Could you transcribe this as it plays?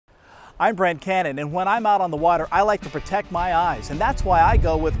I'm Brent Cannon, and when I'm out on the water, I like to protect my eyes, and that's why I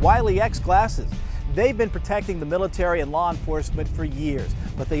go with WileyX glasses. They've been protecting the military and law enforcement for years,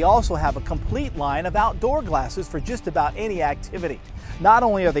 but they also have a complete line of outdoor glasses for just about any activity. Not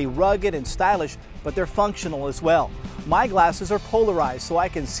only are they rugged and stylish, but they're functional as well. My glasses are polarized so I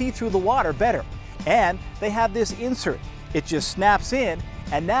can see through the water better, and they have this insert. It just snaps in,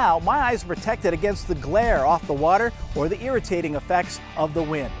 and now my eyes are protected against the glare off the water or the irritating effects of the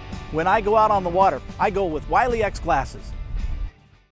wind. When I go out on the water, I go with WileyX glasses.